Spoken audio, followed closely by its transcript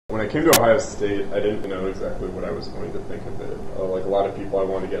When I came to Ohio State, I didn't know exactly what I was going to think of it. Like a lot of people, I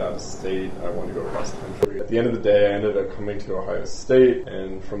wanted to get out of state, I wanted to go across the country. At the end of the day, I ended up coming to Ohio State,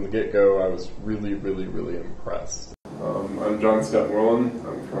 and from the get-go, I was really impressed. I'm John Moreland.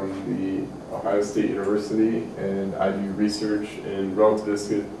 I'm from the Ohio State University, and I do research in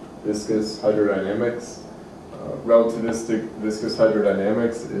relativistic viscous hydrodynamics. Relativistic viscous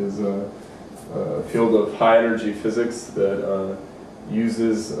hydrodynamics is a field of high-energy physics that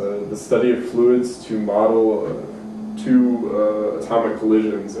uses the study of fluids to model two atomic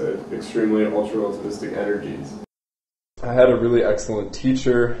collisions at extremely ultra-relativistic energies. I had a really excellent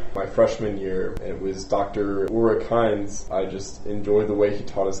teacher my freshman year. It was Dr. Erika Deem. I just enjoyed the way he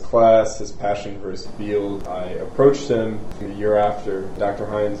taught his class, his passion for his field. I approached him the year after. Dr.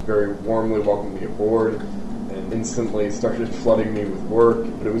 Deem very warmly welcomed me aboard and instantly started flooding me with work,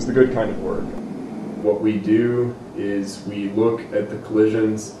 but it was the good kind of work. What we do is we look at the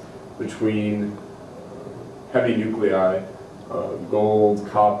collisions between heavy nuclei, gold,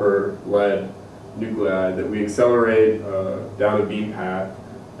 copper, lead nuclei that we accelerate down a beam path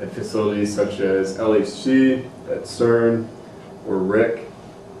at facilities such as LHC, at CERN, or RIC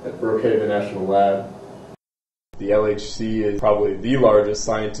at Brookhaven National Lab. The LHC is probably the largest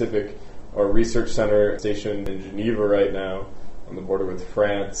scientific or research center station in Geneva right now, on the border with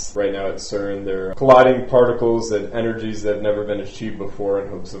France. Right now at CERN, they're colliding particles at energies that have never been achieved before in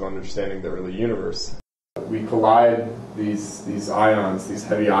hopes of understanding the early universe. We collide these ions, these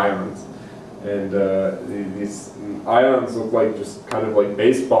heavy ions, and these ions look like just kind of like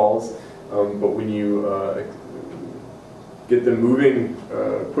baseballs, but when you get them moving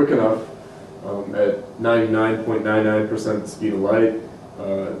quick enough at 99.99% the speed of light,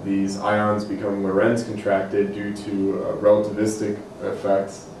 these ions become Lorentz contracted due to relativistic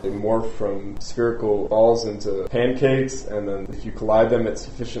effects. They morph from spherical balls into pancakes, and then if you collide them at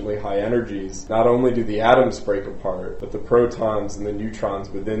sufficiently high energies, not only do the atoms break apart, but the protons and the neutrons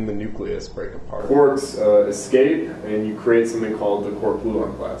within the nucleus break apart. Quarks escape, and you create something called the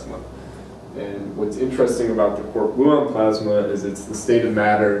quark-gluon plasma. And what's interesting about the quark-gluon plasma is it's the state of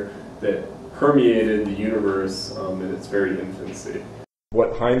matter that permeated the universe in its very infancy.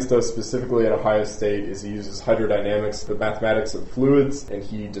 What Heinz does specifically at Ohio State is he uses hydrodynamics, the mathematics of fluids, and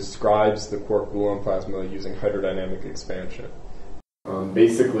he describes the quark-gluon plasma using hydrodynamic expansion.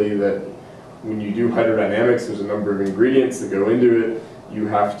 Basically, that when you do hydrodynamics, there's a number of ingredients that go into it. You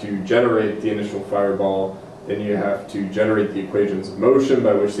have to generate the initial fireball, then you have to generate the equations of motion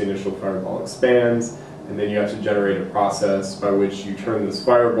by which the initial fireball expands, and then you have to generate a process by which you turn this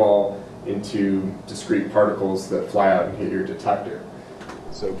fireball into discrete particles that fly out and hit your detector.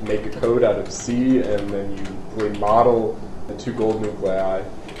 So make a code out of C, and then you really model the two gold nuclei,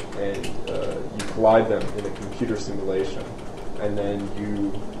 and you collide them in a computer simulation. And then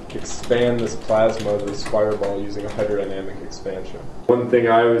you expand this plasma, this fireball, using a hydrodynamic expansion. One thing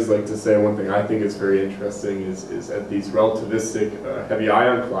I always like to say, one thing I think is very interesting is at these relativistic heavy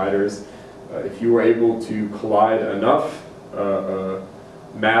ion colliders, if you were able to collide enough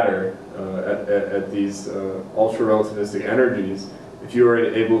matter at these ultra-relativistic energies, if you were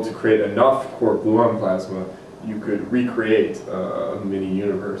able to create enough quark-gluon plasma, you could recreate a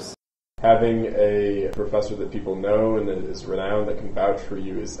mini-universe. Having a professor that people know and that is renowned, that can vouch for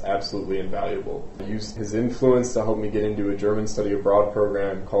you, is absolutely invaluable. I used his influence to help me get into a German study abroad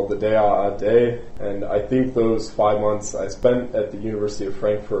program called the DAAD, and I think those 5 months I spent at the University of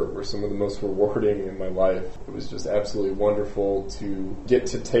Frankfurt were some of the most rewarding in my life. It was just absolutely wonderful to get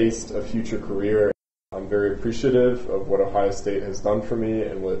to taste a future career. I'm very appreciative of what Ohio State has done for me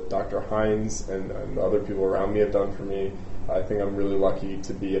and what Dr. Deem and other people around me have done for me. I think I'm really lucky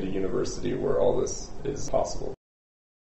to be at a university where all this is possible.